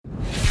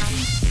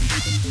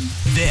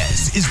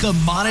This is the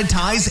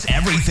Monetize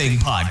Everything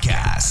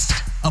podcast,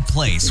 a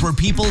place where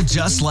people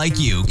just like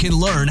you can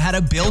learn how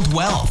to build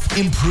wealth,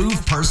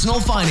 improve personal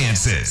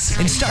finances,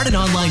 and start an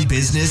online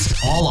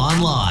business all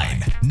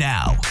online.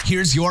 Now,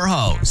 here's your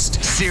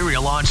host,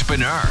 serial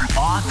entrepreneur,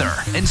 author,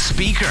 and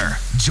speaker,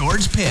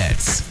 George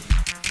Pitts.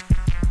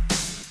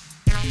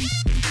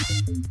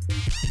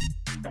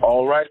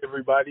 All right,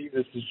 everybody,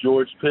 this is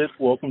George Pitts.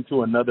 Welcome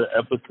to another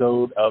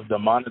episode of the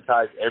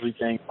Monetize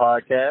Everything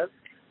podcast.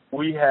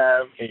 We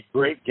have a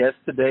great guest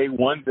today,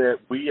 one that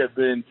we have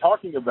been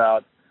talking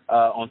about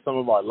on some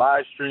of our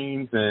live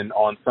streams and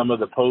on some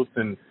of the posts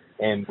and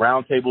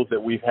roundtables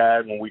that we've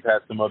had when we've had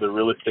some other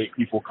real estate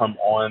people come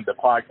on the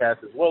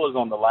podcast, as well as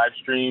on the live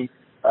stream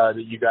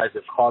that you guys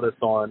have caught us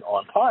on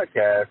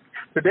podcast.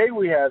 Today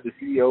we have the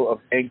CEO of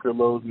Anchor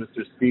Loans,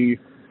 Mr. Steve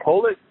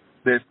Pollitt,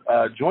 that's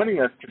joining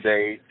us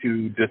today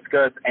to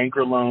discuss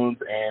Anchor Loans.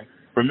 And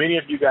for many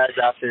of you guys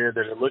out there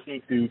that are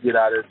looking to get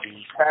out of the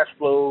cash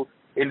flow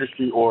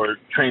industry or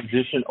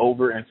transition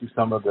over into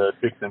some of the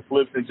fix and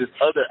flips and just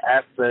other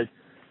aspects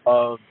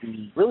of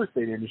the real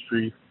estate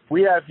industry,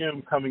 we have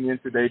him coming in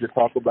today to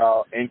talk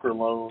about Anchor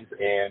Loans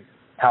and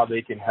how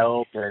they can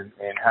help and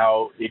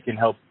how it can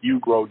help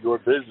you grow your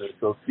business.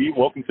 So, Steve,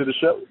 welcome to the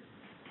show.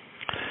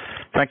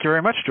 Thank you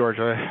very much, George.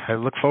 I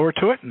look forward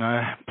to it, and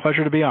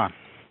pleasure to be on.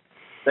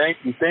 Thank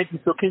you.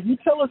 So can you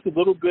tell us a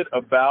little bit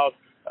about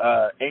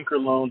Anchor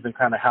Loans and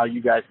kind of how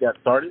you guys got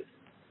started?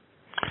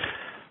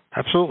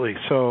 Absolutely.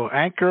 So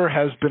Anchor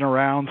has been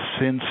around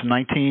since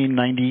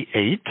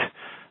 1998,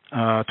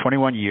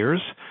 21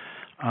 years.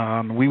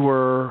 We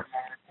were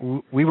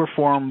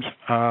formed,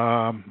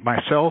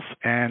 myself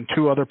and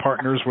two other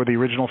partners were the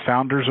original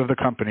founders of the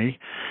company.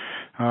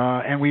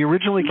 And we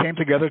originally came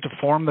together to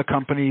form the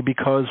company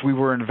because we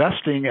were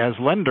investing as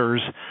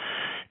lenders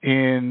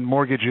in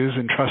mortgages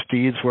and trust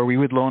deeds where we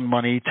would loan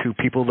money to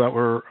people that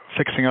were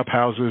fixing up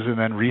houses and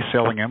then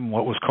reselling them,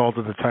 what was called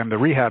at the time the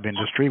rehab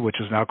industry, which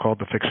is now called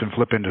the fix and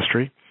flip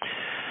industry.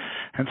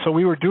 And so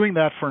we were doing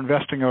that for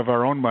investing of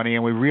our own money,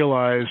 and we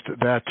realized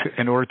that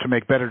in order to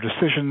make better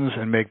decisions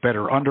and make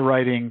better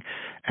underwriting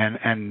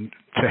and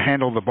to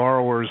handle the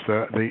borrowers,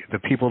 the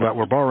people that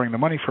were borrowing the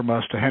money from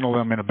us, to handle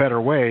them in a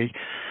better way,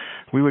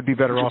 we would be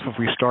better off if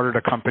we started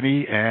a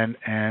company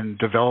and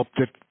developed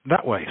it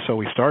that way. So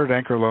we started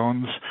Anchor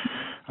Loans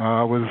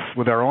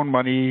with our own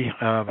money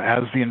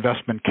as the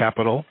investment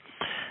capital,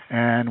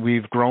 and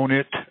we've grown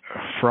it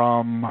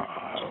from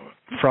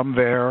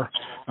there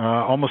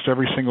almost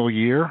every single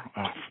year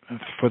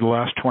for the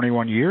last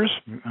 21 years.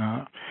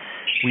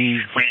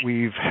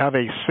 We've have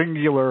a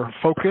singular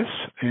focus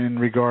in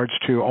regards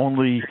to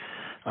only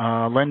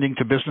lending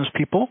to business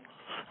people.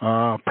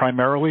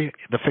 Primarily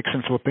the fix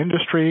and flip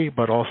industry,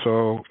 but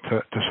also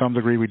to some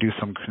degree we do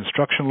some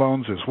construction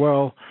loans as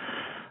well.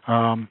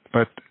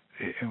 But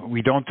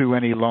we don't do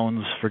any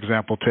loans, for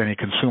example, to any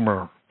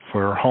consumer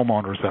for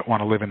homeowners that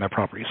want to live in their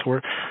property. So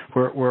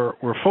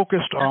we're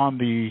focused on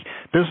the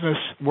business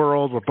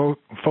world. We're both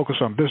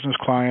focused on business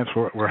clients.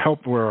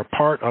 We're a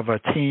part of a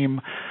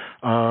team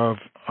of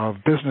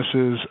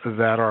businesses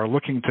that are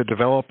looking to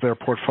develop their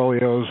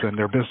portfolios and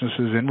their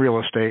businesses in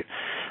real estate,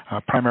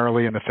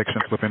 primarily in the fix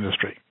and flip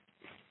industry.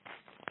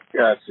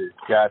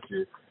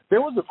 Gotcha.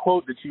 There was a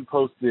quote that you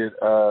posted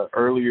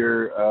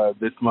earlier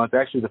this month,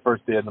 actually the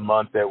first day of the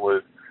month, that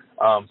was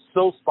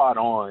so spot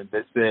on,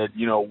 that said,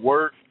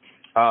 work,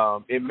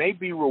 it may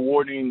be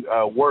rewarding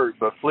work,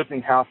 but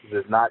flipping houses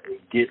is not a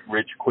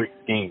get-rich-quick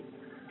scheme.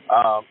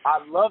 I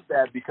love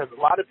that because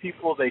a lot of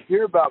people, they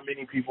hear about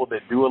many people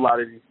that do a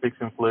lot of these fix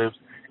and flips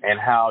and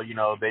how,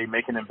 they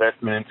make an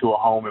investment into a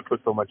home and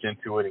put so much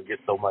into it and get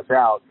so much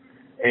out.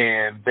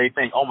 And they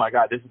think, oh, my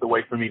God, this is the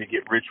way for me to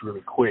get rich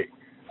really quick.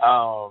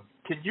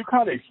 Can you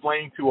kind of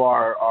explain to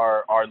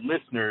our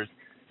listeners,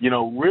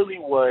 really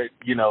what,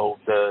 you don't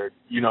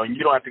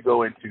have to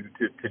go into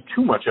to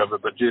too much of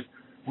it, but just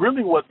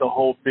really what the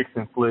whole fix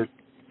and flip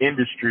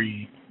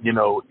industry,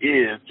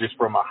 is just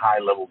from a high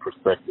level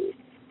perspective?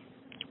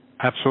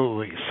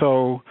 Absolutely.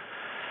 So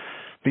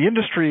the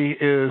industry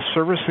is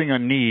servicing a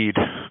need,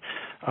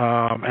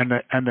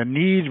 and the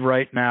need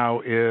right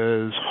now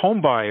is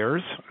home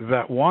buyers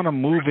that want to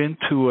move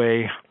into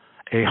a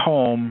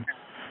home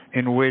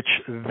in which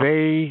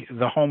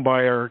the home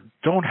buyer,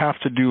 don't have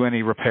to do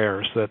any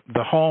repairs, that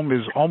the home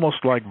is almost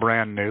like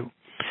brand new.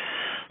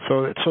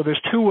 So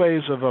there's two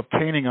ways of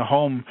obtaining a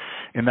home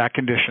in that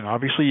condition.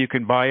 Obviously, you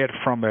can buy it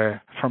from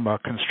a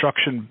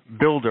construction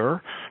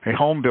builder, a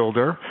home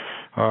builder,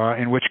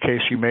 in which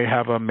case you may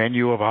have a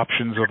menu of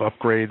options of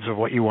upgrades of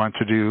what you want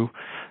to do.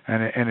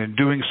 And in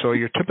doing so,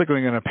 you're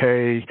typically going to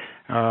pay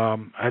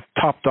a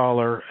top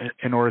dollar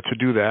in order to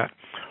do that.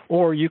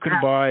 Or you can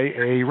buy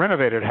a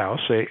renovated house,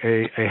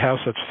 a house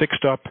that's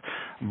fixed up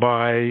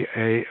by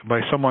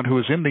someone who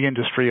is in the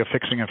industry of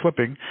fixing and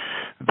flipping,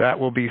 that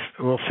will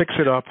fix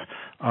it up.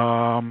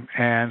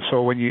 And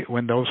so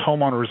when those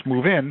homeowners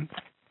move in,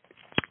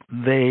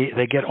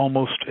 they get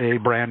almost a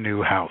brand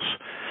new house.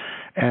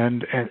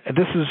 And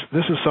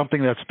this is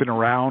something that's been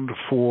around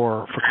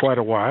for quite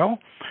a while.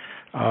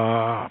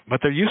 But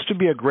there used to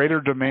be a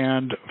greater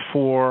demand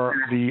for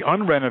the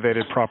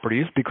unrenovated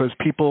properties because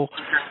people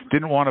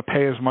didn't want to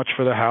pay as much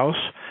for the house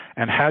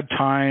and had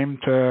time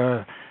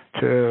to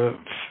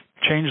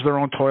change their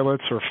own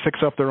toilets or fix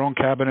up their own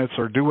cabinets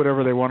or do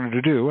whatever they wanted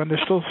to do. And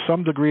there's still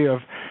some degree of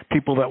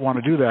people that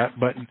want to do that.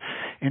 But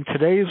in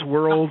today's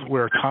world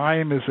where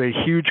time is a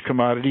huge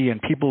commodity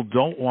and people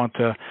don't want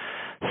to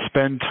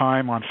spend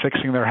time on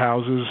fixing their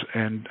houses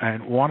and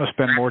want to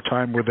spend more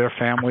time with their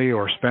family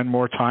or spend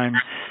more time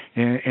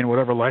in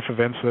whatever life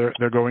events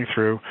they're going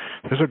through,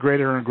 there's a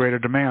greater and greater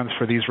demands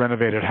for these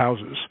renovated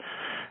houses.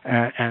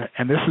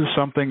 And this is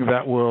something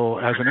that will,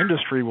 as an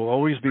industry, will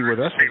always be with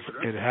us.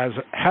 It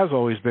has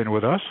always been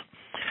with us,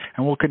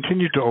 and will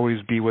continue to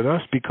always be with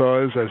us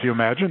because, as you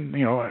imagine,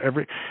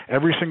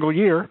 every single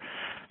year,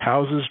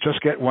 houses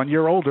just get 1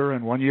 year older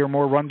and 1 year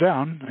more run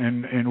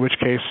down. In which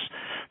case,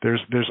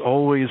 there's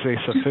always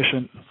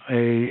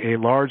a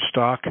large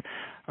stock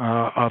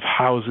of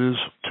houses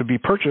to be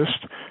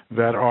purchased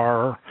that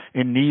are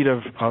in need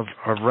of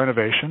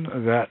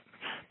renovation that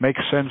makes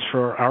sense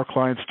for our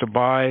clients to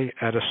buy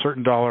at a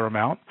certain dollar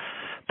amount,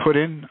 put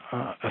in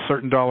a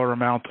certain dollar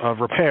amount of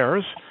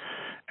repairs,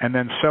 and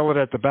then sell it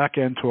at the back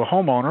end to a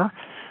homeowner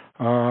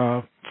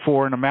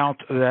for an amount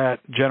that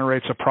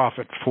generates a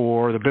profit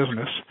for the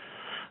business,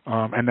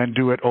 and then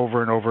do it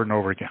over and over and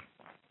over again.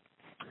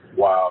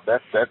 Wow,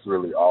 that's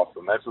really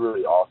awesome. That's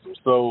really awesome.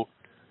 So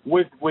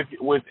with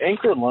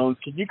Anchor Loans,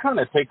 can you kind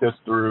of take us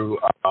through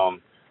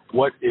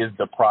what is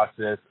the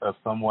process of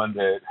someone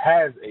that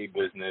has a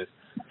business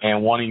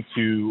and wanting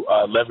to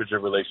leverage a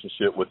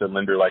relationship with a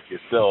lender like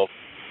yourself,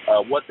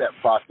 what that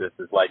process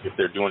is like if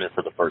they're doing it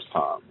for the first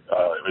time,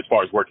 as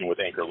far as working with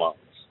Anchor Loans?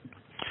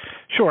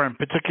 Sure. In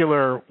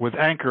particular, with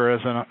Anchor,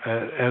 as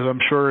I'm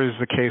sure is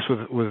the case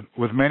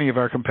with many of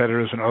our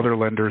competitors and other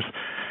lenders,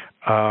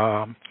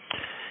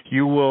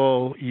 you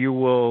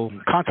will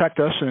contact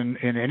us in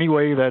any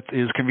way that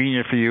is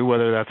convenient for you,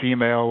 whether that's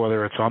email,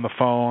 whether it's on the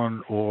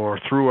phone, or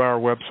through our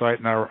website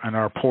and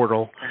our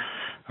portal,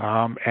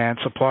 and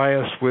supply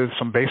us with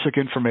some basic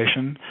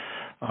information.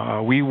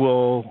 We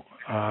will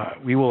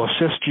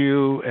assist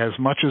you as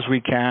much as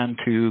we can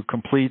to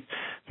complete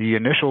the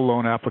initial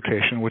loan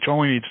application, which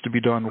only needs to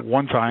be done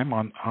one time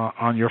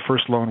on your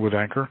first loan with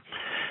Anchor.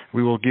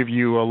 We will give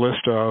you a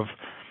list of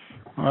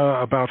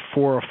about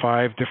 4 or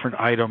 5 different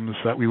items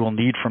that we will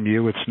need from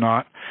you. It's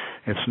not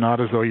as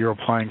though you're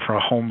applying for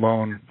a home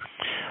loan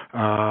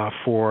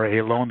for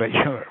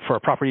a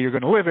property you're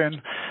going to live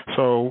in.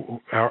 So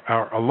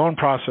our loan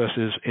process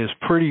is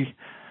pretty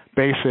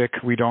basic.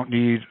 We don't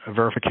need a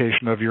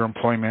verification of your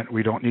employment.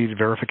 We don't need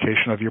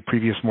verification of your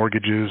previous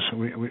mortgages.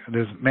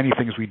 There's many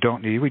things we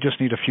don't need. We just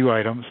need a few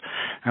items,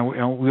 and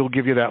we'll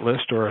give you that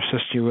list or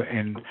assist you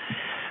in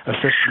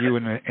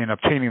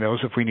obtaining those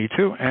if we need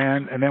to,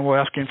 and then we'll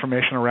ask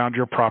information around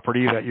your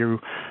property that you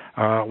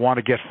want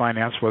to get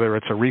financed, whether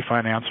it's a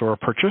refinance or a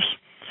purchase.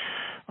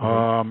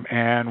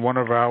 And one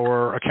of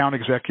our account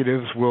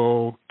executives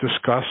will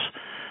discuss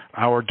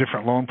our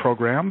different loan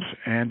programs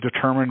and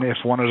determine if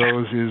one of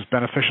those is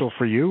beneficial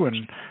for you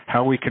and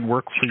how we can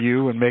work for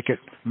you and make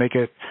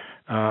it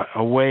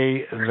a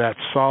way that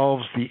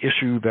solves the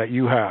issue that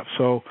you have.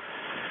 So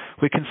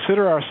we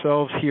consider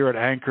ourselves here at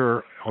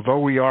Anchor, although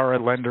we are a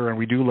lender and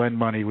we do lend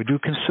money, we do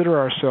consider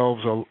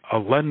ourselves a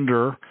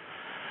lender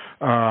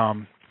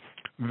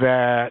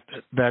that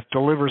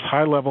delivers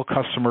high-level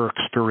customer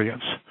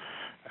experience.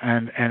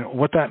 And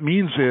what that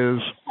means is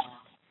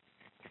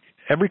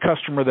every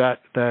customer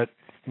that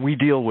we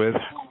deal with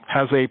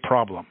has a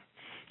problem.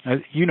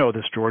 You know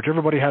this, George.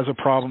 Everybody has a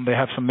problem. They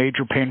have some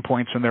major pain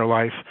points in their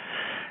life.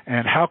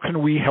 And how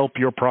can we help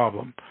your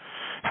problem?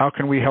 How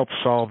can we help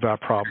solve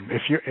that problem?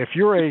 If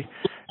you're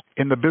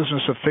in the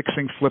business of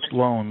fixing flipped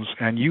loans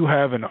and you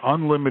have an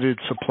unlimited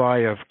supply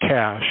of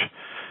cash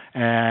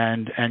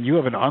and you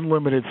have an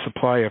unlimited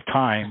supply of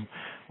time,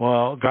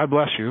 well, God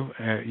bless you.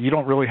 You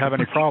don't really have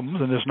any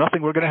problems, and there's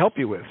nothing we're going to help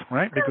you with,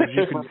 right? Because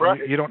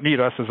you don't need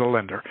us as a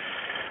lender.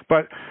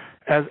 But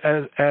as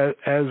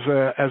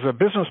a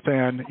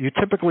businessman, you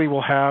typically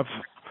will have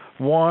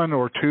 1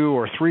 or 2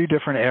 or 3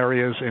 different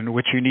areas in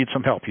which you need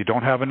some help. You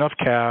don't have enough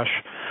cash,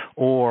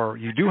 or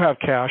you do have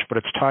cash, but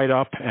it's tied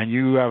up, and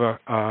you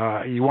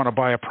want to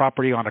buy a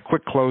property on a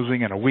quick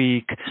closing in a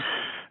week.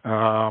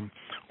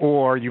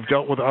 Or you've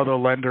dealt with other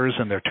lenders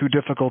and they're too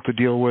difficult to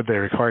deal with. They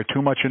require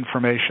too much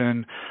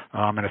information,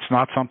 and it's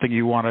not something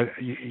you want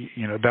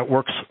to, that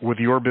works with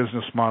your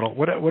business model.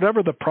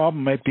 Whatever the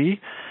problem might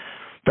be,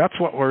 that's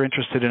what we're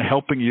interested in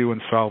helping you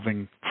and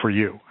solving for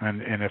you.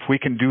 And if we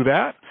can do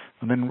that,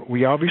 then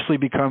we obviously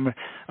become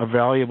a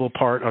valuable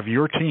part of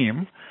your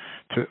team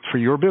for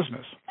your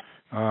business.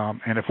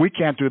 And if we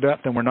can't do that,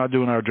 then we're not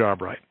doing our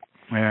job right.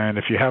 And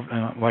if you have,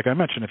 like I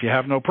mentioned, if you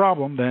have no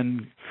problem,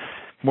 then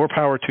more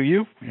power to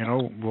you.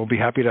 We'll be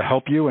happy to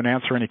help you and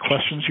answer any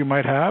questions you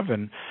might have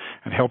and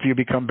help you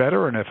become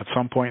better. And if at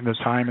some point in the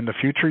time in the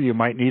future you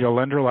might need a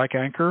lender like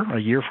Anchor a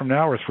year from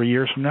now or 3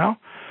 years from now,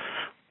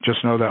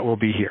 just know that we'll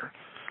be here.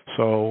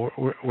 So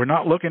we're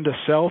not looking to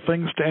sell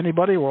things to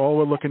anybody. All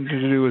we're looking to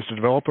do is to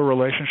develop a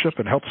relationship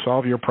and help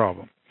solve your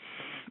problem.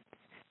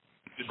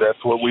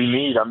 That's what we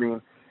need. I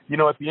mean,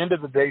 at the end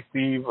of the day,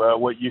 Steve,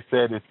 what you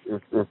said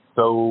is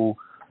so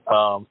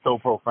so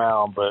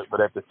profound,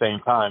 but at the same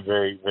time,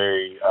 very,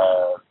 very,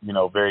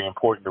 very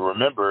important to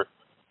remember.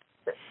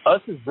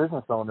 Us as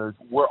business owners,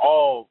 we're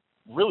all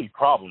really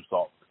problem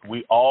solvers.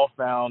 We all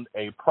found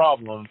a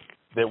problem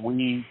that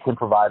we can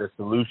provide a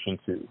solution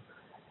to.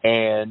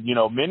 And,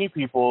 many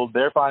people,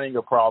 they're finding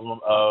a problem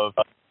of,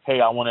 hey,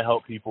 I want to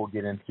help people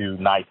get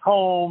into nice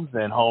homes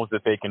and homes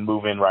that they can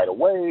move in right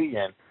away.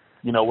 And,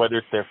 whether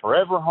it's their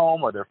forever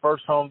home or their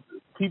first home,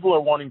 people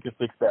are wanting to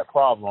fix that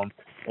problem.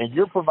 And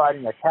you're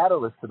providing a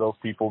catalyst to those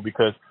people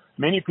because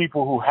many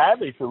people who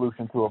have a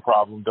solution to a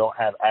problem don't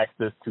have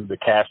access to the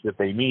cash that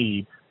they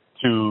need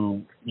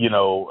to,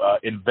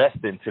 invest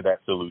into that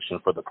solution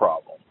for the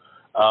problem.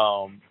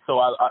 So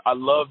I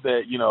love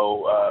that,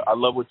 I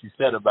love what you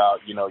said about,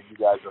 you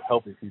guys are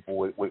helping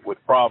people with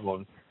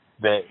problems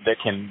that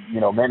can,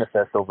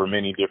 manifest over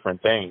many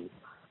different things.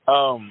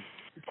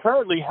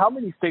 Currently, how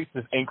many states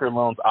does Anchor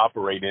Loans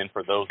operate in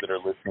for those that are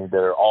listening that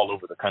are all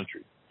over the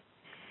country?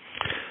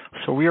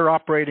 So we are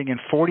operating in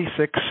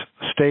 46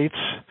 states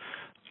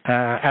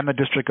and the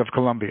District of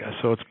Columbia.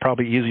 So it's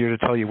probably easier to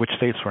tell you which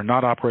states we're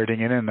not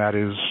operating in, and that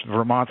is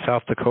Vermont,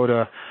 South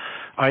Dakota,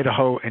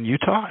 Idaho, and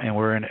Utah, and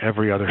we're in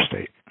every other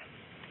state.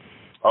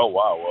 Oh,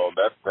 wow. Well,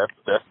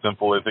 that's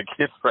simple as it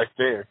gets right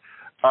there.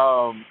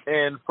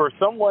 And for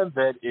someone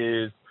that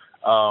is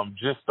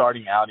just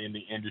starting out in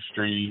the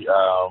industry,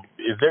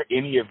 is there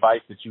any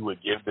advice that you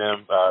would give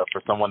them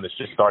for someone that's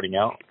just starting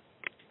out?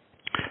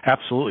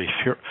 Absolutely.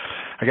 Sure.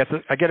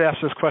 I get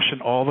asked this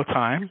question all the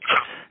time,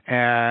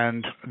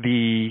 and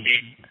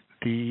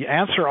the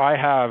answer I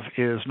have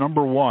is,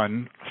 number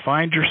one,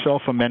 find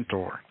yourself a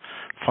mentor.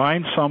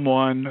 Find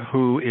someone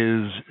who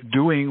is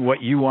doing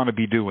what you want to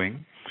be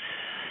doing,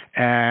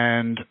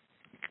 and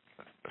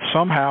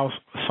somehow,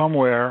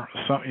 somewhere,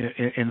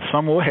 in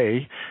some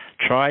way,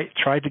 try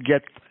to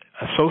get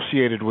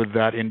associated with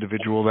that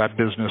individual, that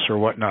business, or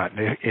whatnot.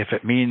 If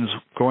it means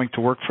going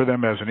to work for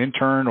them as an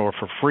intern or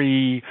for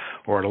free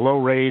or at a low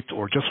rate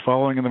or just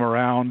following them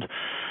around,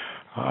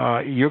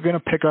 you're going to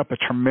pick up a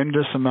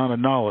tremendous amount of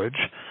knowledge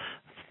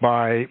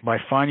by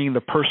finding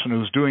the person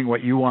who's doing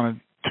what you want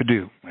to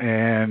do.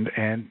 And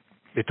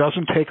it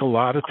doesn't take a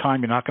lot of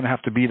time. You're not going to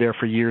have to be there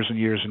for years and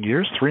years and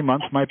years. 3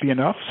 months might be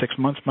enough. 6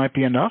 months might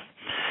be enough.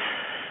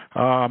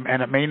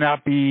 And it may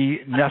not be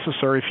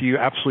necessary for you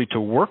absolutely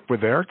to work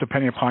with there,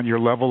 depending upon your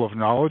level of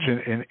knowledge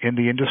in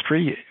the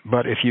industry.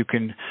 But if you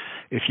can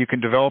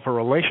develop a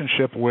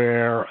relationship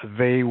where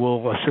they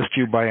will assist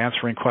you by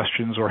answering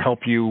questions or help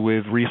you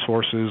with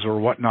resources or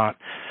whatnot,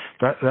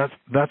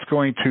 that's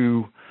going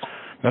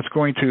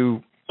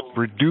to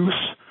reduce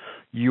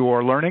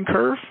your learning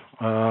curve,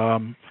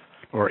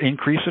 or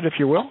increase it, if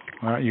you will.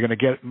 You're going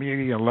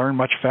to learn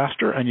much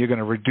faster, and you're going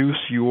to reduce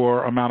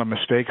your amount of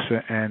mistakes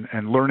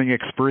and learning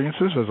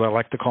experiences, as I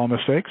like to call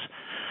mistakes.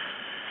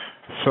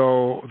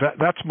 So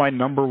that's my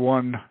number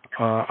one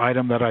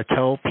item that I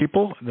tell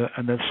people.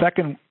 And the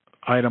second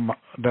item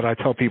that I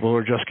tell people who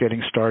are just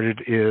getting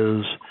started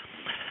is,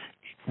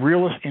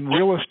 in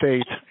real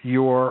estate,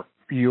 your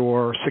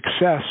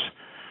success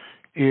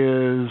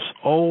is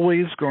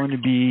always going to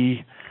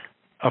be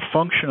a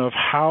function of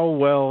how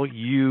well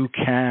you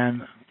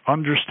can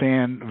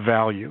understand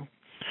value.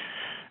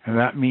 And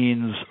that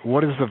means,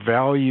 what is the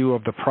value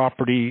of the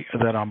property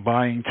that I'm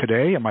buying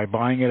today? Am I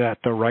buying it at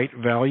the right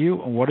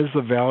value? And what is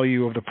the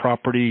value of the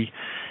property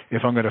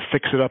if I'm going to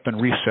fix it up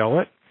and resell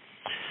it?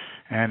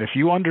 And if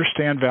you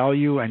understand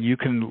value and you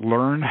can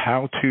learn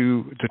how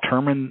to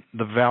determine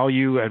the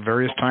value at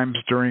various times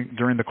during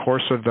the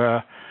course of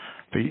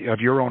of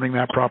your owning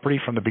that property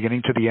from the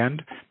beginning to the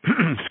end,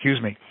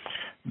 excuse me,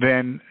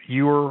 then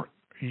you're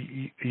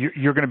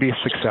going to be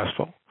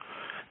successful.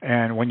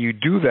 And when you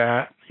do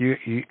that, you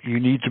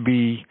need to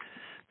be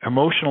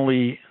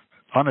emotionally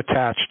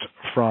unattached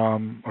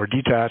from or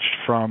detached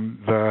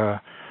from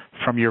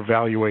your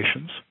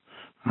valuations.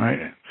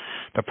 Right?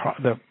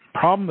 The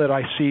problem that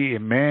I see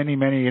in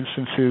many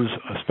instances,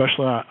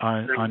 especially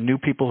on new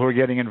people who are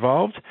getting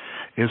involved,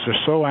 is they're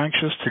so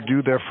anxious to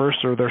do their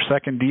first or their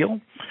second deal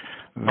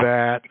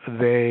that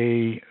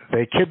they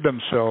kid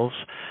themselves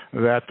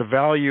that the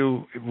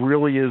value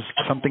really is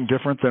something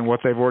different than what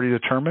they've already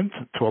determined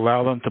to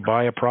allow them to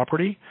buy a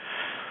property,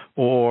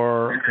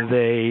 or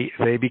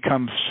they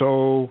become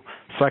so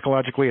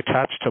psychologically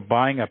attached to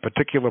buying a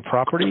particular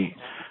property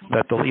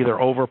that they'll either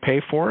overpay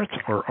for it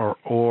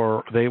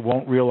or they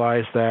won't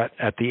realize that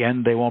at the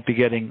end they won't be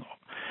getting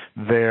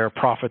their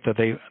profit that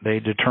they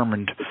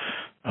determined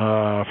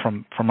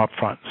from up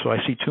front. So I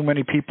see too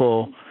many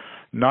people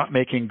not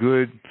making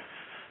good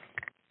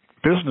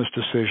business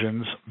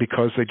decisions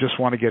because they just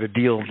want to get a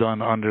deal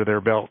done under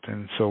their belt.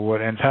 And so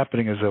what ends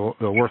happening is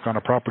they'll work on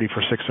a property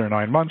for 6 or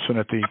 9 months, and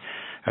at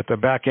the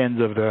back end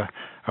of the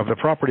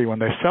property, when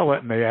they sell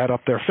it and they add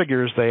up their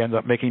figures, they end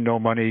up making no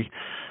money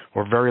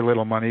or very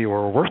little money,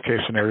 or worst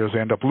case scenarios, they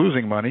end up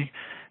losing money.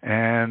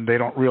 and they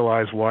don't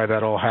realize why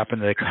that all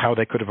happened, how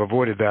they could have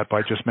avoided that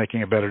by just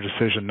making a better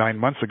decision 9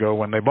 months ago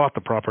when they bought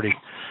the property.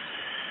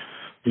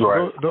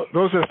 Right.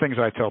 Those are the things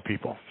I tell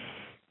people.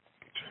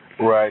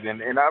 Right,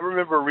 and I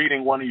remember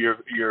reading one of your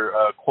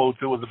quotes.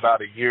 It was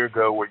about a year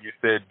ago where you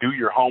said, "Do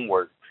your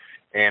homework,"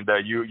 and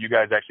you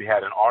guys actually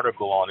had an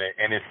article on it,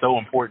 and it's so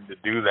important to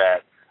do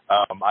that.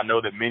 I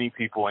know that many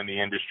people in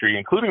the industry,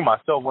 including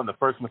myself, one of the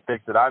first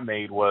mistakes that I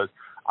made was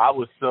I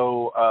was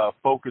so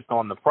focused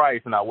on the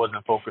price and I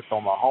wasn't focused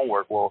on my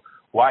homework. Well,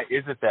 why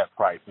is it that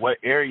price? What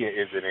area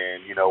is it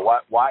in? You know,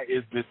 why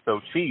is this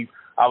so cheap?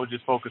 I was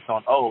just focused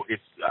on,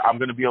 I'm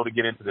going to be able to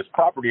get into this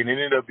property, and it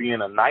ended up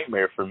being a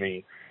nightmare for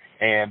me.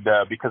 And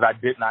because I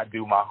did not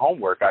do my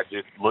homework, I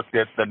just looked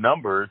at the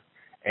numbers,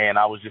 and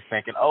I was just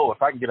thinking,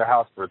 if I can get a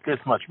house for this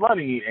much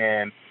money,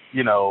 and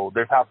you know,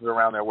 there's houses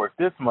around there worth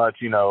this much,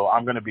 you know,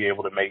 I'm going to be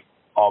able to make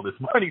all this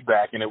money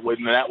back, and that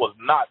was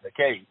not the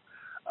case.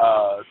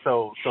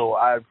 So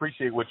I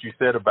appreciate what you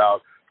said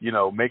about, you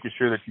know, making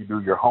sure that you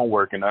do your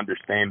homework and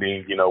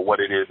understanding, you know, what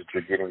it is that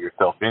you're getting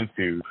yourself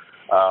into,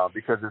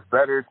 because it's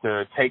better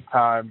to take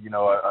time. You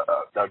know,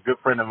 a good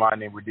friend of mine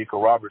named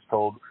Radika Roberts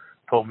told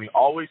me,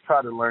 always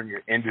try to learn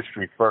your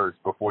industry first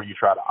before you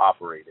try to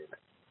operate in it.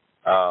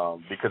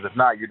 Because if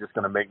not, you're just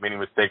going to make many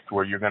mistakes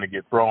where you're going to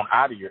get thrown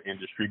out of your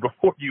industry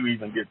before you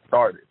even get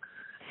started.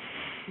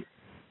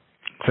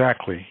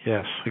 Exactly.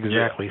 Yes,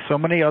 exactly. Yeah. So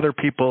many other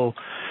people,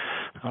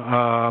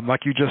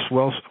 like you just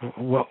well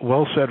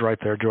said right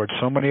there, George,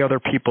 so many other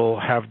people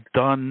have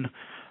done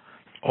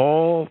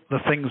all the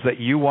things that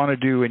you want to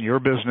do in your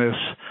business,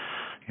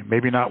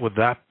 maybe not with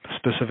that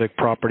specific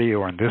property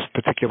or in this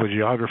particular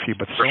geography,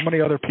 but so many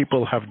other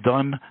people have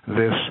done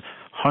this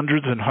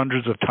hundreds and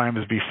hundreds of times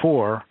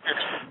before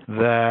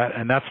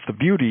and that's the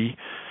beauty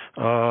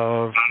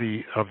of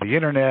the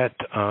internet,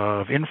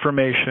 of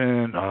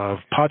information, of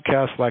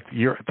podcasts like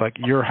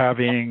you're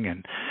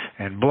having,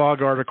 and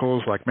blog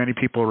articles like many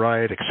people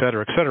write, et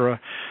cetera, et cetera.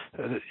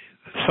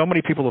 So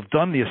many people have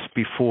done this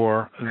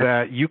before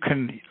that you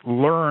can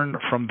learn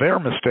from their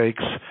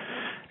mistakes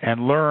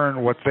and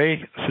learn what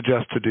they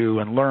suggest to do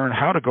and learn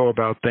how to go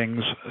about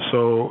things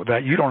so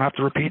that you don't have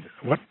to repeat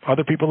what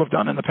other people have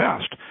done in the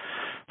past.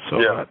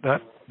 So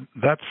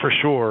that for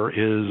sure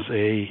is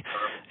a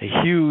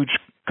huge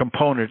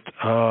component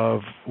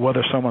of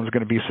whether someone's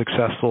going to be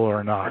successful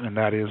or not, and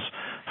that is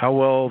how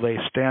well they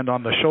stand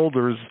on the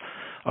shoulders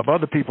of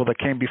other people that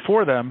came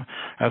before them,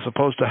 as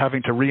opposed to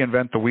having to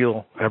reinvent the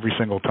wheel every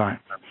single time.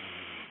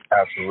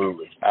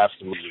 Absolutely.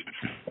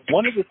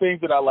 One of the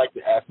things that I like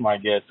to ask my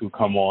guests who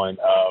come on,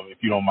 if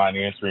you don't mind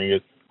answering,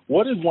 is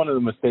what is one of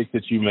the mistakes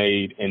that you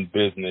made in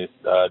business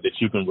that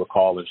you can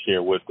recall and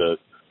share with us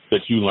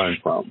that you learned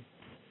from?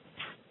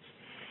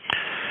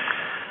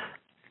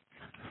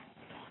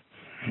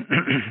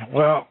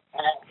 Well,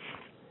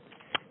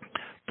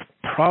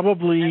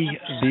 probably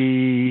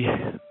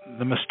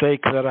the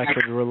mistake that I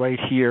could relate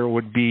here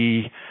would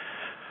be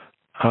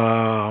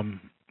that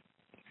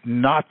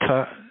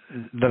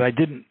I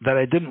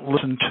didn't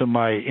listen to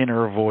my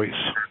inner voice.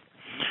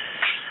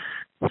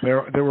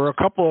 There were a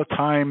couple of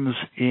times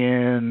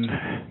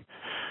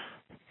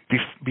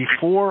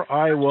before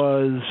I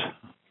was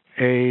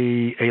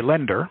a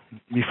lender,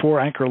 before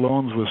Anchor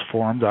Loans was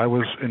formed, I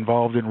was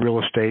involved in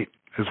real estate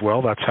as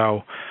well. That's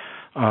how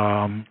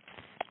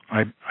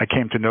I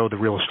came to know the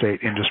real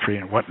estate industry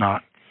and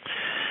whatnot.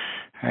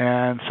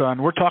 And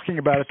we're talking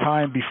about a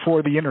time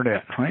before the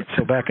internet, right?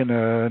 So back in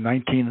the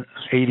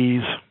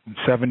 1980s and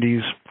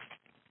 70s.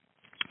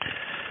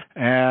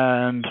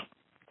 And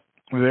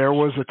there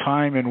was a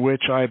time in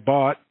which I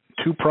bought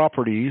 2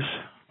 properties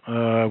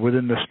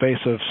within the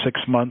space of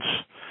 6 months.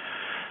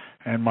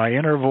 And my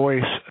inner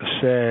voice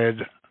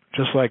said,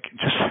 just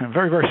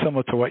very, very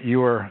similar to what you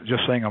were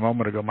just saying a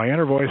moment ago, my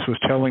inner voice was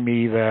telling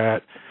me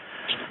that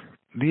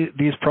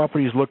these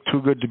properties look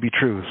too good to be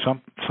true.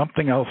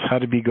 Something else had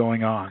to be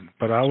going on.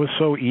 But I was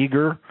so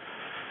eager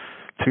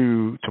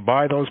to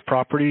buy those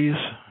properties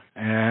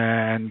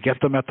and get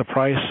them at the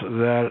price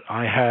that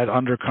I had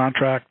under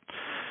contract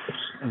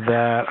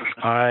that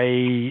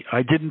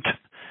I didn't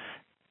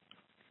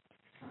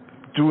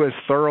do as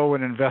thorough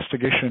an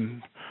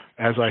investigation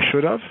as I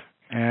should have.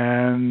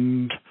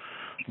 And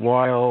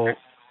while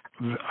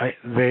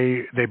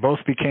they both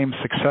became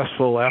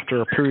successful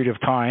after a period of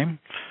time,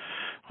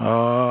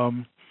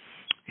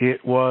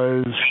 it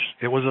was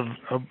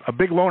a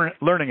big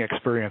learning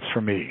experience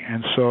for me.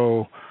 And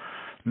so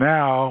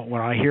now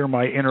when I hear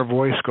my inner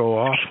voice go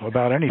off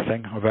about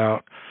anything,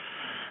 about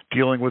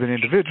dealing with an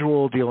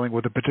individual, dealing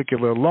with a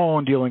particular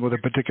loan, dealing with a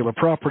particular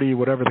property,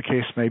 whatever the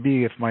case may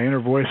be, if my inner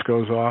voice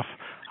goes off,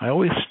 I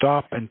always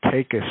stop and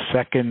take a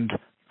second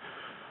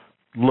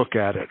look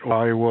at it.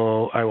 I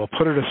will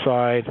put it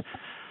aside,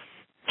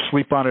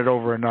 sleep on it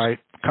overnight,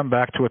 come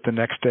back to it the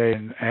next day,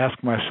 and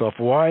ask myself,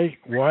 what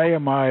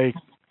am I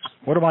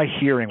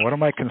hearing? What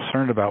am I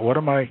concerned about?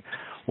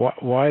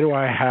 Why do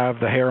I have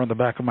the hair on the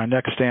back of my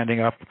neck standing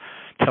up,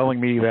 telling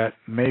me that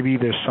maybe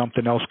there's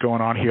something else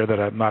going on here that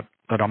I'm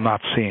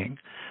not seeing?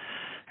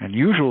 And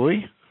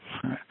usually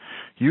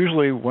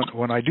usually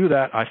when I do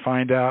that, I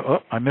find out, oh,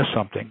 I missed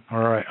something,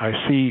 or I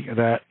see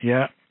that,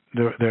 yeah,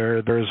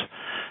 there's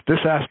this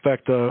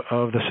aspect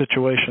of the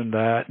situation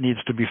that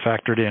needs to be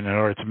factored in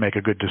order to make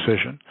a good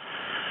decision.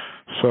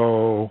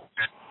 So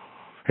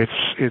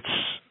it's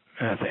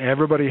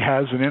everybody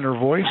has an inner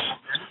voice,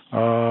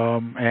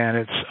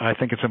 and I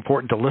think it's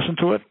important to listen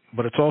to it,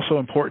 but it's also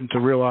important to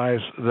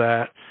realize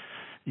that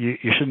you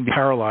shouldn't be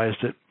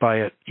paralyzed by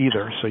it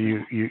either. So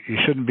you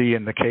shouldn't be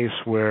in the case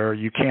where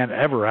you can't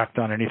ever act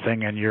on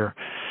anything and you're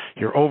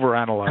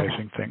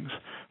overanalyzing things.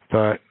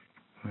 But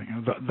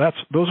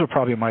those are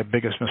probably my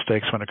biggest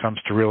mistakes when it comes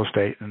to real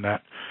estate, and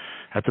that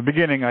at the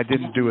beginning I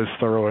didn't do as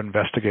thorough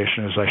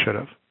investigation as I should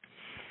have.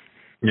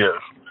 Yeah.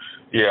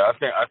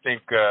 I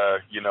think a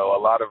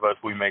lot of us,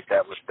 we make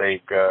that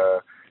mistake,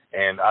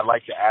 and I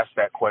like to ask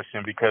that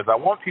question because I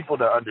want people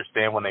to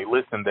understand when they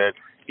listen that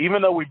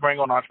even though we bring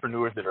on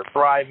entrepreneurs that are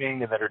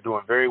thriving and that are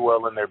doing very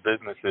well in their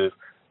businesses,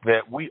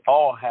 that we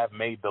all have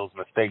made those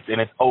mistakes,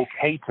 and it's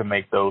okay to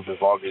make those as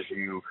long as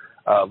you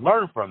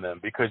learn from them,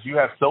 because you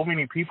have so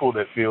many people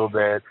that feel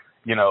that,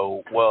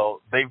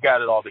 well, they've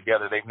got it all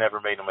together. They've never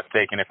made a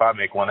mistake, and if I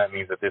make one, that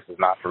means that this is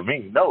not for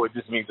me. No, it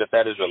just means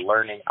that is a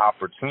learning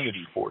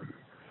opportunity for you.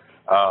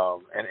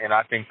 And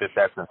I think that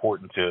that's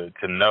important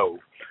to know.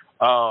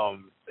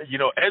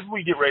 As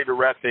we get ready to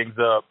wrap things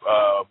up,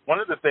 one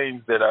of the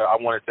things that I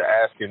wanted to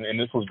ask, and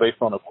this was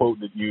based on a quote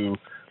that you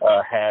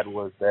had,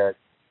 was that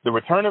the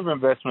return of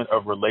investment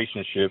of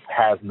relationships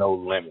has no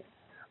limit.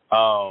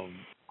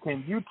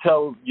 Can you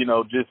tell,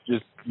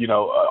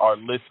 our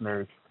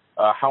listeners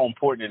how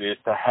important it is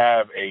to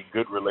have a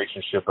good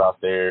relationship out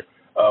there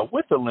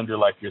with a lender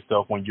like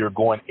yourself when you're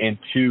going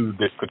into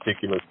this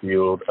particular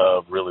field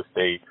of real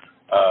estate,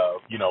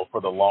 for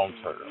the long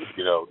term,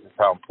 just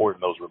how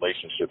important those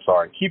relationships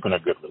are and keeping a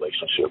good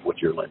relationship with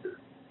your lender?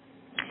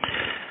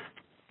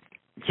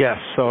 Yes,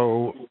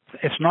 so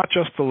it's not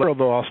just the lender,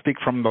 although I'll speak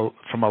from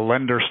a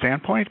lender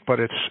standpoint, but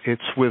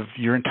it's with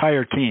your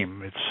entire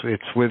team.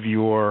 It's with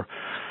your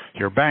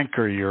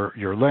banker,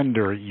 your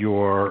lender,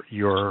 your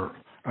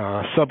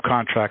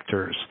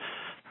subcontractors,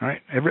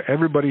 right?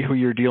 Everybody who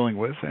you're dealing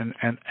with,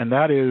 and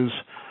that is,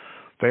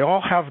 they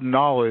all have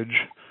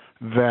knowledge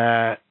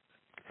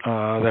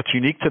that's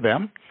unique to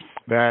them,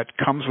 that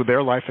comes with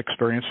their life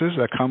experiences,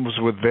 that comes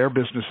with their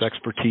business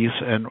expertise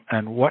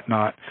and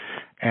whatnot.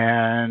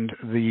 And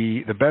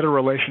the better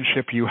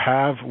relationship you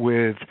have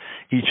with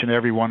each and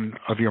every one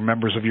of your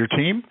members of your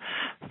team,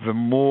 the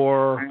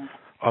more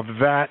of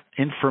that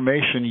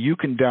information you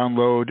can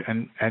download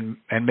and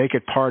make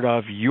it part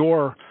of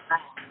your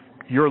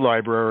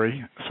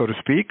library, so to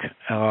speak,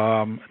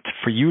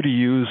 for you to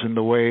use in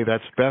the way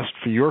that's best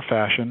for your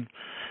fashion,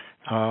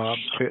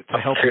 to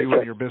help you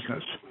in your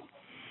business.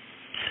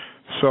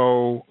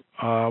 So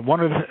one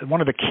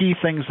of the key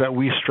things that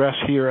we stress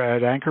here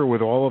at Anchor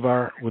with all of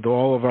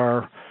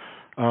our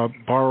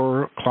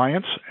borrower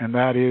clients, and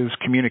that is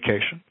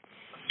communication.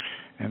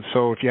 And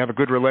so if you have a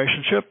good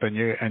relationship and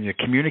you're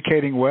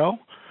communicating well,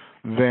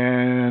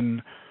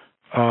 then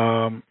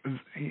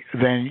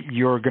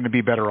you're going to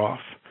be better off.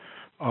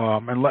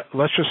 And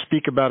let's just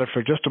speak about it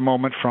for just a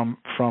moment from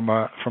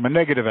a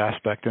negative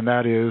aspect, and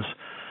that is,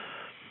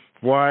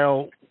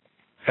 while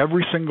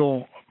every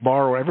single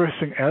borrower, every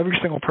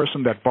single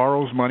person that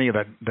borrows money,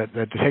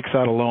 that takes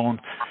out a loan,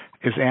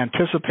 is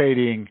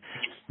anticipating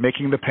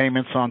making the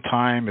payments on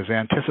time, is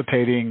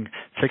anticipating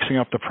fixing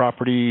up the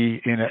property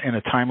in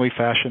a timely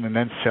fashion, and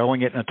then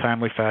selling it in a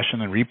timely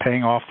fashion and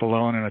repaying off the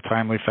loan in a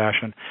timely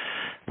fashion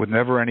with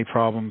never any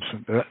problems.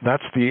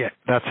 That's it,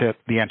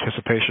 the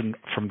anticipation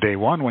from day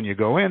one when you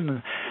go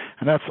in,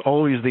 and that's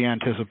always the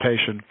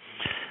anticipation.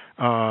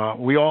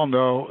 We all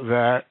know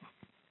that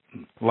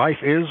life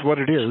is what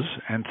it is,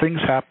 and things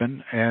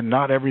happen, and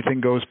not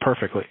everything goes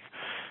perfectly,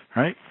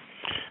 right?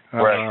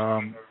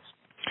 Right.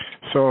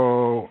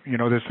 So,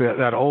 there's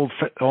that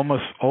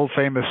almost old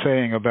famous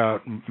saying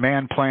about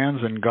man plans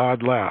and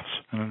God laughs,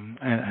 and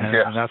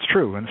that's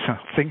true. And so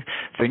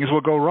things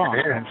will go wrong.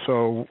 Yeah. And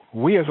so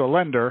we as a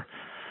lender,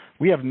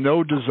 we have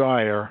no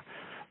desire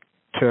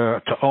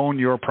to own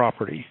your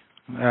property.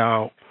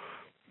 Now,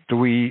 do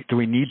we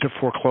need to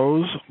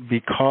foreclose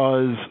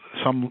because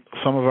some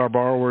of our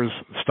borrowers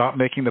stop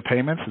making the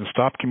payments and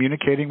stop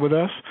communicating with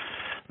us?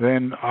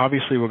 Then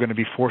obviously we're going to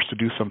be forced to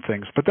do some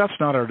things. But that's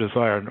not our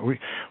desire.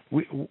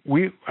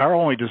 Our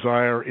only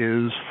desire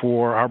is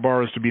for our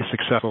borrowers to be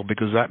successful,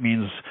 because that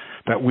means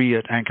that we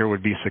at Anchor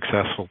would be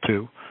successful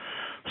too.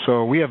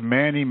 So we have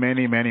many,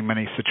 many, many,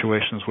 many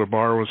situations where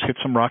borrowers hit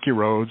some rocky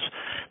roads.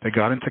 They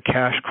got into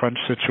cash crunch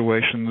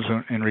situations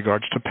in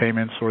regards to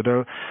payments, or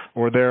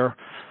their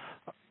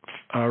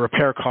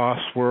repair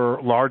costs were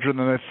larger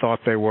than they thought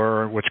they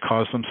were, which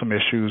caused them some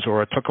issues,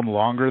 or it took them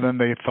longer than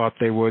they thought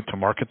they would to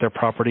market their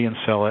property and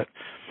sell it.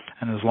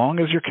 And as long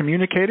as you're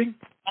communicating,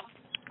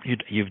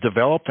 you've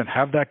developed and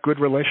have that good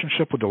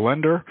relationship with the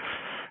lender,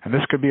 and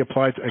this could be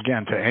applied,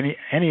 again, to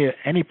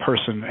any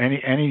person,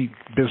 any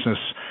business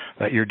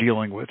that you're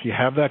dealing with. You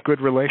have that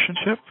good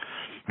relationship,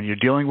 and you're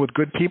dealing with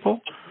good people,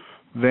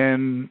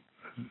 then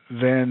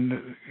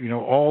then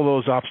all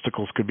those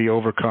obstacles could be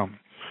overcome.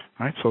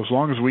 Right? So as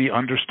long as we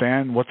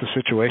understand what the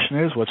situation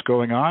is, what's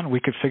going on,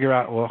 we could figure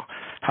out, well,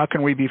 how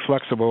can we be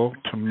flexible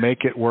to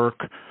make it work,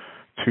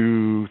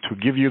 to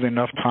give you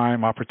enough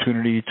time,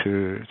 opportunity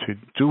to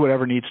do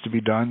whatever needs to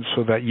be done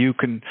so that you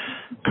can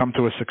come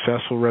to a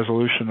successful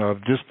resolution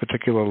of this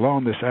particular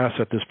loan, this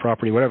asset, this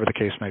property, whatever the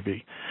case may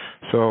be.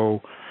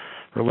 So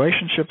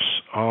relationships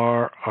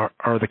are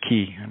the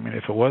key. I mean,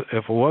 if it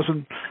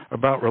wasn't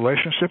about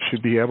relationships,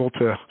 you'd be able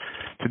to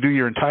do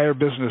your entire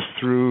business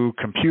through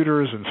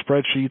computers and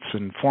spreadsheets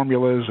and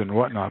formulas and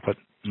whatnot. But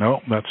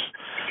no, that's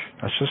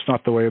just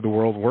not the way the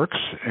world works.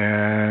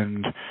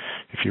 And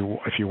if you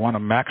want to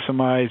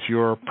maximize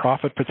your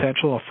profit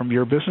potential from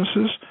your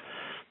businesses,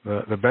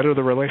 the better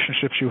the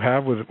relationships you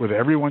have with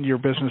everyone your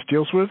business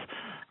deals with,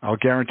 I'll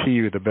guarantee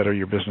you the better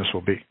your business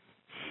will be.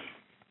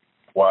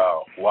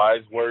 Wow.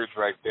 Wise words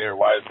right there.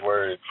 Wise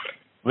words.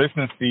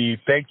 Listen, Steve,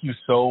 thank you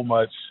so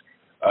much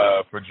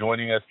for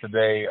joining us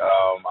today.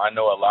 I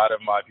know a lot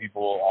of my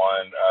people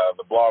on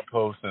the blog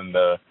posts and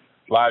the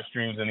live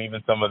streams and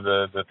even some of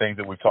the things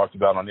that we've talked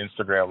about on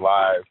Instagram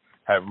Live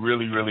have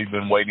really, really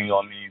been waiting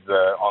on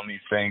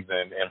these things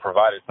and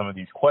provided some of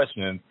these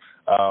questions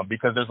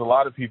because there's a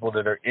lot of people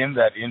that are in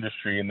that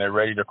industry and they're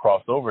ready to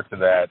cross over to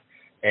that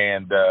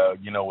and,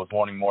 was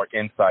wanting more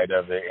insight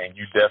of it. And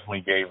you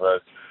definitely gave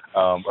us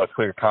a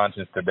clear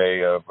conscience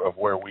today of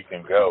where we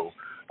can go.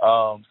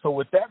 So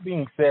with that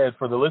being said,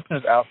 for the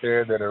listeners out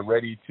there that are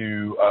ready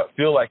to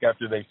feel like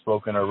after they've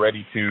spoken are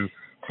ready to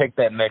take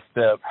that next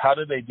step, how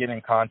do they get in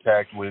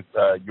contact with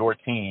your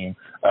team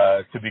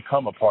to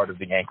become a part of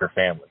the Anchor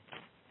family?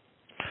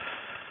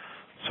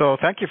 So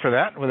thank you for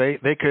that. Well,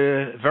 they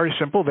could, very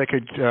simple, they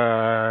could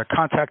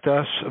contact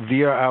us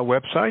via our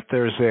website.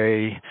 There's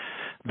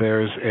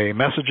a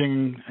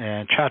messaging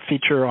and chat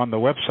feature on the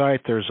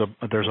website. There's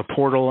a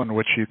portal in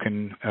which you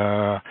can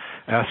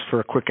ask for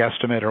a quick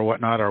estimate or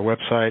whatnot. Our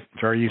website,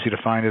 very easy to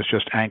find, is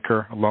just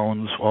Anchor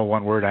Loans, all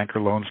one word,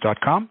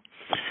 anchorloans.com.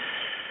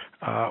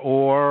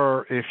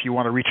 Or if you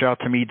want to reach out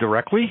to me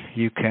directly,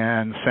 you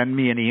can send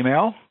me an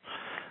email.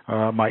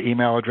 My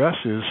email address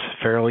is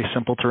fairly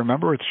simple to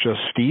remember. It's just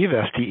Steve,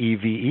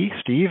 S-T-E-V-E,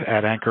 Steve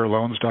at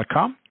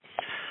anchorloans.com.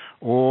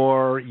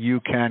 Or you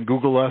can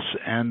Google us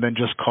and then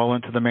just call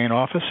into the main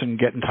office and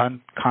get in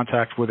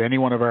contact with any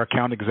one of our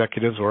account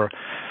executives or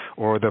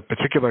the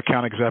particular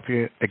account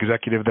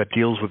executive that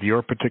deals with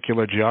your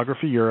particular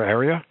geography, your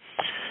area,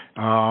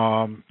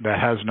 that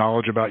has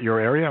knowledge about your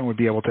area and would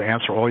be able to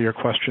answer all your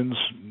questions.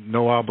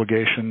 No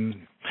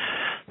obligation.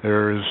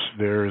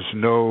 There's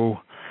no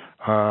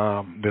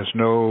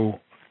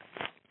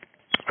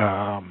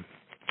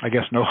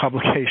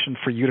obligation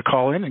for you to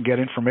call in and get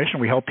information.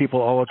 We help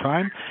people all the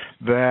time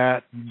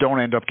that don't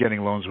end up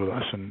getting loans with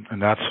us, and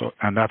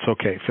that's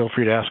okay. Feel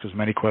free to ask as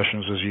many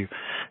questions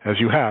as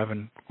you have,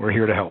 and we're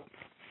here to help.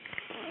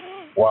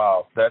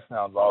 Wow, that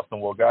sounds awesome.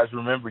 Well, guys,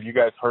 remember, you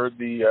guys heard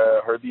the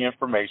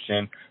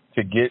information.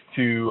 To get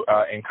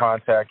in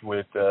contact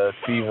with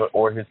Steve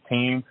or his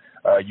team,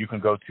 you can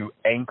go to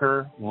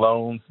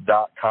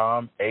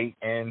anchorloans.com,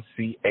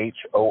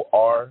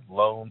 ANCHOR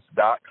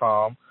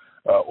loans.com.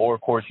 Or,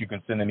 of course, you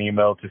can send an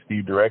email to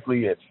Steve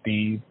directly at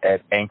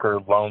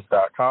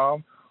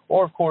steve@anchorloans.com.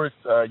 Or, of course,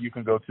 you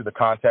can go to the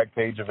contact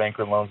page of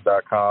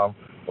anchorloans.com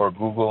or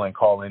Google and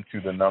call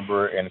into the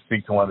number and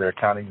speak to one of their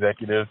account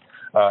executives.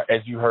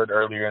 As you heard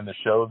earlier in the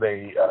show,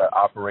 they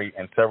operate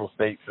in several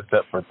states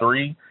except for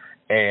 3.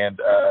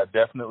 And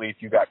definitely,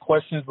 if you got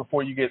questions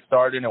before you get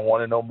started and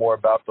want to know more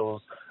about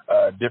those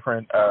the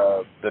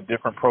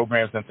different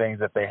programs and things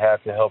that they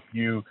have to help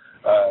you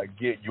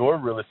get your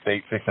real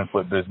estate fix and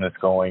flip business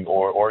going,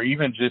 or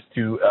even just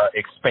to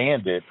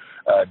expand it,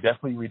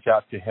 definitely reach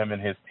out to him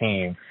and his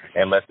team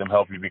and let them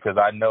help you, because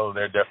I know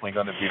they're definitely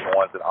going to be the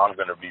ones that I'm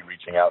going to be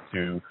reaching out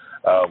to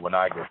when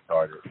I get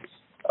started.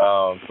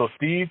 So,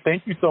 Steve,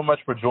 thank you so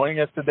much for joining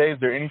us today. Is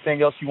there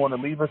anything else you want to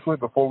leave us with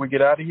before we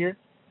get out of here?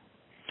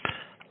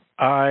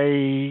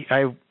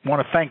 I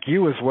want to thank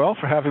you as well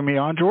for having me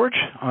on, George.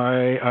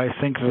 I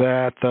think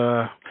that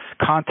the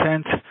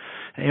content,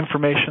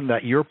 information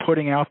that you're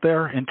putting out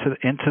there into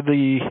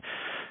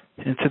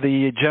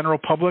the general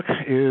public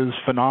is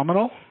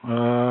phenomenal.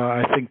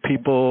 I think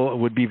people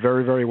would be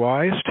very, very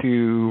wise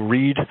to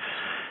read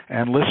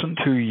and listen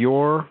to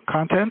your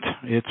content.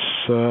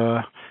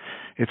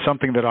 It's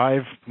something that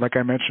like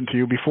I mentioned to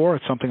you before,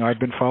 it's something I've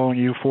been following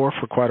you for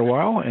quite a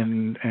while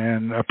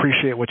and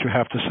appreciate what you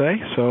have to say.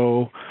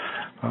 So,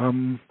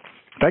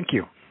 thank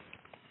you.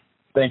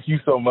 Thank you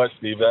so much,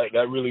 Steve.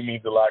 That really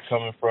means a lot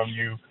coming from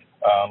you.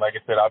 Like I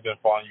said, I've been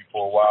following you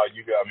for a while.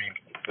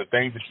 The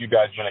things that you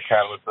guys have been a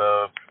catalyst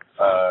of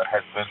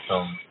has been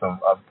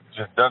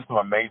just done some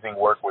amazing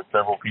work with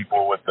several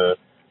people with the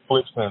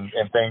flips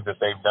and things that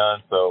they've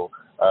done. So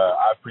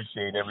I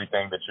appreciate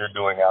everything that you're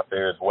doing out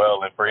there as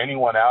well. And for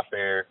anyone out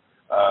there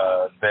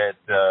that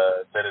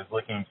is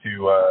looking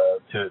to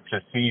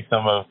see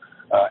some of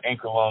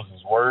Anchor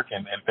Loans' work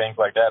and things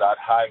like that, I'd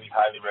highly,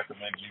 highly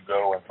recommend you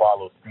go and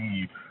follow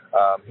Steve.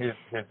 His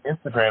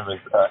Instagram is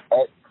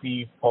at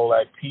Steve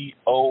Pollack,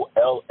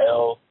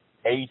 POLLACKCEO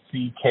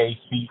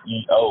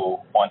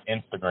on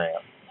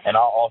Instagram. And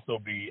I'll also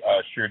be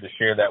sure to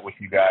share that with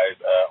you guys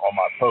on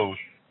my post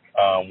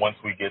once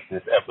we get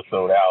this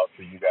episode out,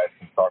 so you guys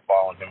can start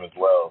following him as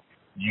well.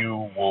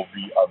 You will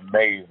be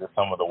amazed at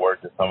some of the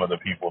work that some of the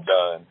people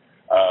done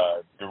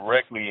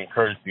directly in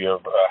courtesy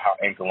of how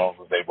Anchor Loans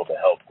was able to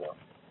help them.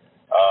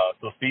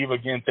 So, Steve,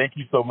 again, thank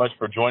you so much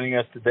for joining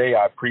us today.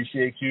 I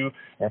appreciate you.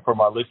 And for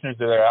my listeners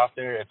that are out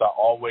there, as I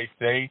always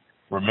say,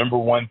 remember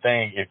one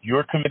thing. If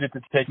you're committed to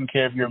taking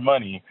care of your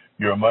money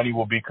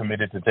will be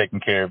committed to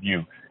taking care of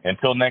you.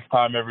 Until next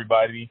time,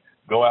 everybody,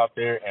 go out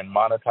there and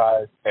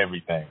monetize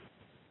everything.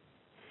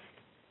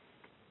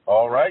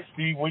 All right,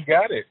 Steve, we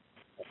got it.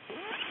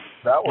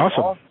 That was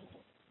awesome.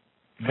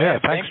 Yeah,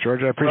 thanks,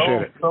 George. I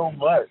appreciate it so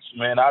much,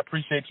 man. I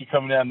appreciate you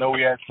coming down. I know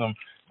we had some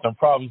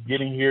problems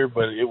getting here,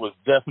 but it was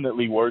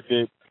definitely worth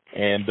it.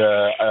 And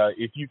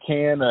if you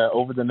can,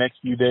 over the next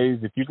few days,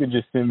 if you can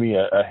just send me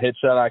a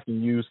headshot I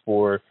can use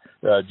for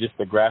just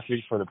the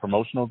graphics, for the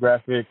promotional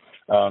graphic,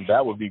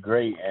 that would be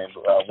great. And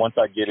once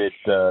I get it,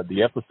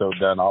 the episode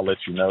done, I'll let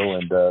you know,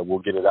 and we'll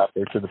get it out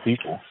there to the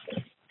people.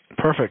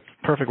 Perfect.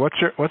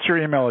 What's your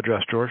email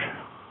address, George?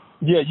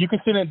 Yeah, you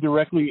can send it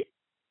directly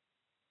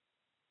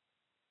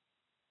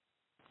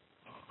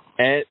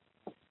at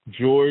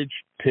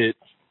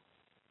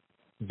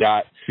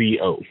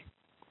georgepitts.co.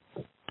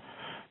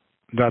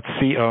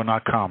 .co,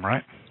 not com,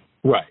 right?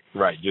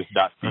 Right, just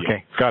 .co.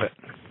 Okay, got it.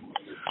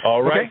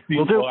 All right, okay,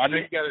 we'll do. Well, I know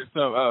you got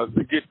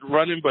to get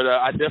running, but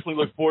I definitely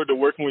look forward to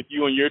working with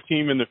you and your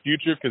team in the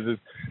future, because it's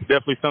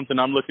definitely something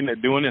I'm looking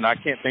at doing, and I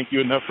can't thank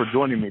you enough for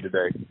joining me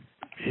today.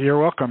 You're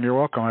welcome.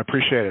 I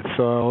appreciate it.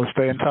 So let's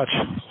stay in touch.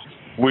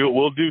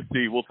 We'll do,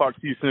 Steve. We'll talk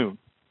to you soon.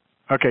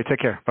 Okay, take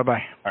care.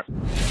 Bye-bye. All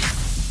right.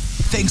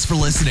 Thanks for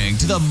listening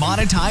to the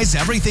Monetize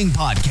Everything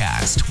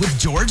podcast with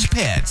George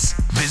Pitts.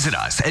 Visit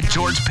us at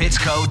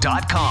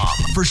georgepittsco.com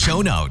for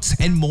show notes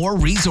and more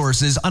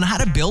resources on how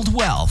to build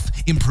wealth,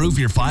 improve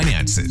your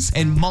finances,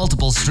 and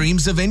multiple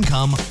streams of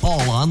income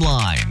all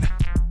online.